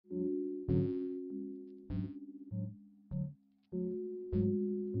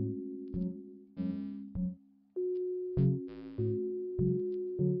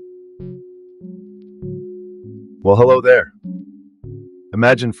Well, hello there.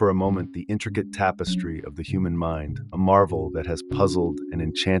 Imagine for a moment the intricate tapestry of the human mind, a marvel that has puzzled and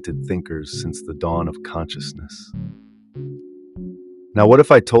enchanted thinkers since the dawn of consciousness. Now, what if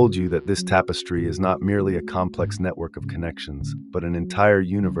I told you that this tapestry is not merely a complex network of connections, but an entire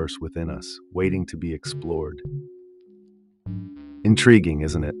universe within us, waiting to be explored? Intriguing,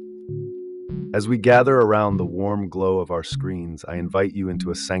 isn't it? As we gather around the warm glow of our screens, I invite you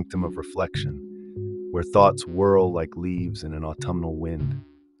into a sanctum of reflection, where thoughts whirl like leaves in an autumnal wind.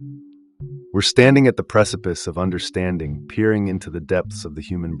 We're standing at the precipice of understanding, peering into the depths of the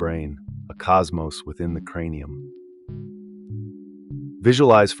human brain, a cosmos within the cranium.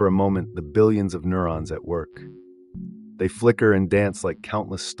 Visualize for a moment the billions of neurons at work. They flicker and dance like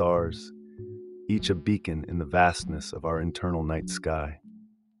countless stars, each a beacon in the vastness of our internal night sky.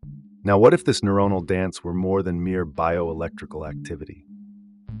 Now, what if this neuronal dance were more than mere bioelectrical activity?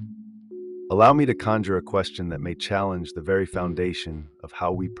 Allow me to conjure a question that may challenge the very foundation of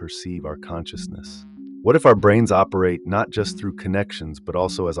how we perceive our consciousness. What if our brains operate not just through connections, but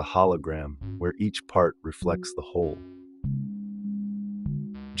also as a hologram, where each part reflects the whole?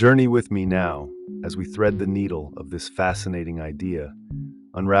 Journey with me now as we thread the needle of this fascinating idea,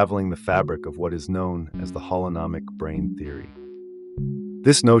 unraveling the fabric of what is known as the Holonomic Brain Theory.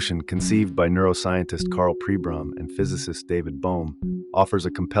 This notion, conceived by neuroscientist Karl Pribram and physicist David Bohm, offers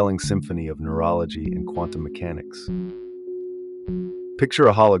a compelling symphony of neurology and quantum mechanics. Picture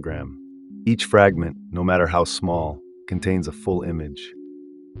a hologram. Each fragment, no matter how small, contains a full image.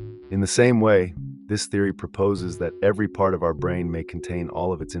 In the same way, this theory proposes that every part of our brain may contain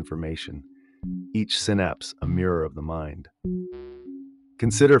all of its information, each synapse a mirror of the mind.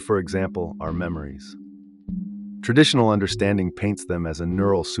 Consider, for example, our memories. Traditional understanding paints them as a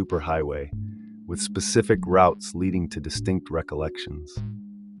neural superhighway, with specific routes leading to distinct recollections.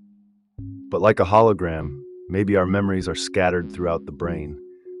 But like a hologram, maybe our memories are scattered throughout the brain,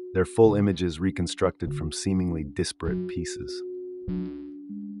 their full images reconstructed from seemingly disparate pieces.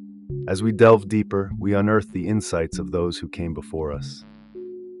 As we delve deeper, we unearth the insights of those who came before us.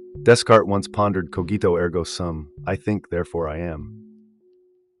 Descartes once pondered cogito ergo sum, I think, therefore I am.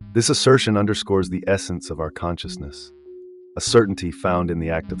 This assertion underscores the essence of our consciousness, a certainty found in the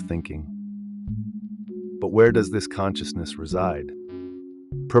act of thinking. But where does this consciousness reside?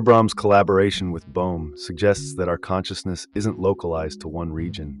 Pribram's collaboration with Bohm suggests that our consciousness isn't localized to one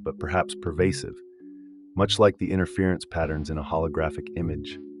region, but perhaps pervasive, much like the interference patterns in a holographic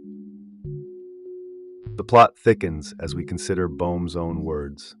image. The plot thickens as we consider Bohm's own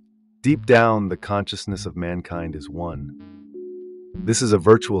words. Deep down, the consciousness of mankind is one. This is a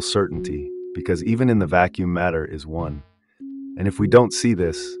virtual certainty, because even in the vacuum, matter is one. And if we don't see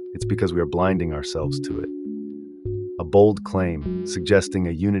this, it's because we are blinding ourselves to it. A bold claim, suggesting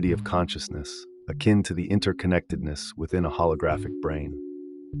a unity of consciousness, akin to the interconnectedness within a holographic brain.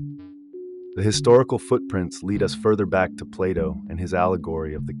 The historical footprints lead us further back to Plato and his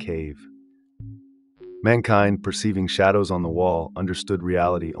allegory of the cave. Mankind, perceiving shadows on the wall, understood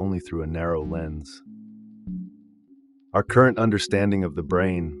reality only through a narrow lens. Our current understanding of the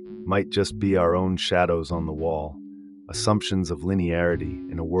brain might just be our own shadows on the wall, assumptions of linearity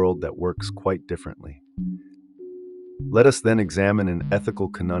in a world that works quite differently. Let us then examine an ethical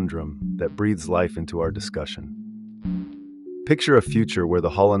conundrum that breathes life into our discussion. Picture a future where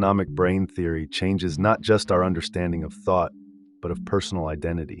the holonomic brain theory changes not just our understanding of thought, but of personal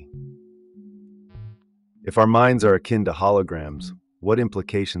identity. If our minds are akin to holograms, what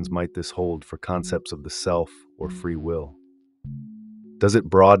implications might this hold for concepts of the self or free will? Does it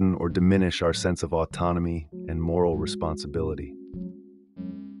broaden or diminish our sense of autonomy and moral responsibility?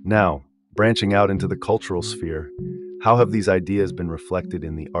 Now, branching out into the cultural sphere, how have these ideas been reflected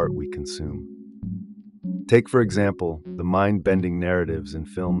in the art we consume? Take, for example, the mind-bending narratives in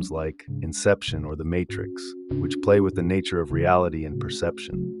films like Inception or The Matrix, which play with the nature of reality and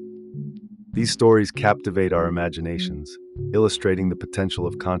perception. These stories captivate our imaginations, illustrating the potential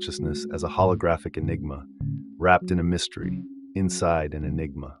of consciousness as a holographic enigma, wrapped in a mystery, inside an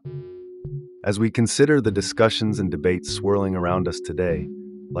enigma. As we consider the discussions and debates swirling around us today,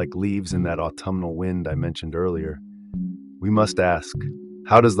 like leaves in that autumnal wind I mentioned earlier, we must ask,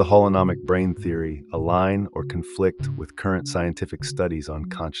 how does the holonomic brain theory align or conflict with current scientific studies on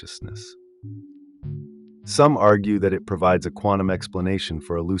consciousness? Some argue that it provides a quantum explanation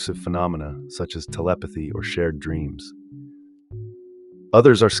for elusive phenomena such as telepathy or shared dreams.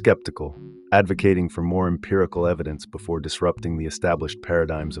 Others are skeptical, advocating for more empirical evidence before disrupting the established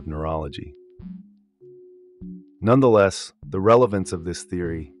paradigms of neurology. Nonetheless, the relevance of this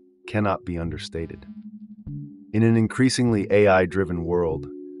theory cannot be understated. In an increasingly AI-driven world,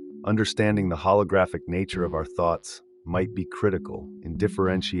 Understanding the holographic nature of our thoughts might be critical in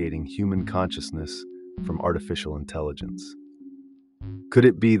differentiating human consciousness from artificial intelligence. Could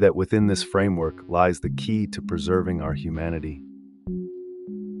it be that within this framework lies the key to preserving our humanity?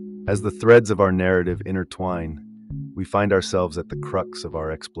 As the threads of our narrative intertwine, we find ourselves at the crux of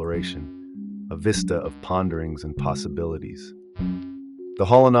our exploration, a vista of ponderings and possibilities. The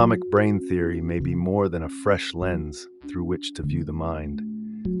holonomic brain theory may be more than a fresh lens through which to view the mind.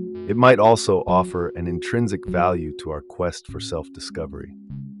 It might also offer an intrinsic value to our quest for self-discovery.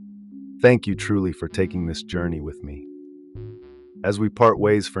 Thank you truly for taking this journey with me. As we part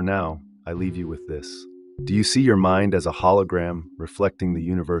ways for now, I leave you with this. Do you see your mind as a hologram reflecting the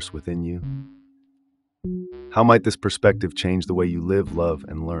universe within you? How might this perspective change the way you live, love,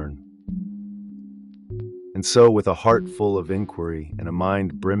 and learn? And so, with a heart full of inquiry and a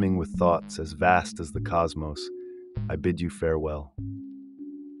mind brimming with thoughts as vast as the cosmos, I bid you farewell.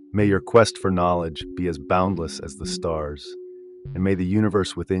 May your quest for knowledge be as boundless as the stars, and may the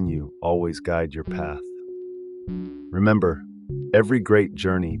universe within you always guide your path. Remember, every great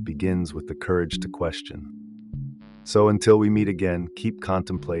journey begins with the courage to question. So until we meet again, keep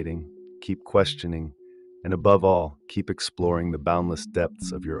contemplating, keep questioning, and above all, keep exploring the boundless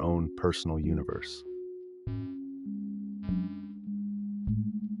depths of your own personal universe.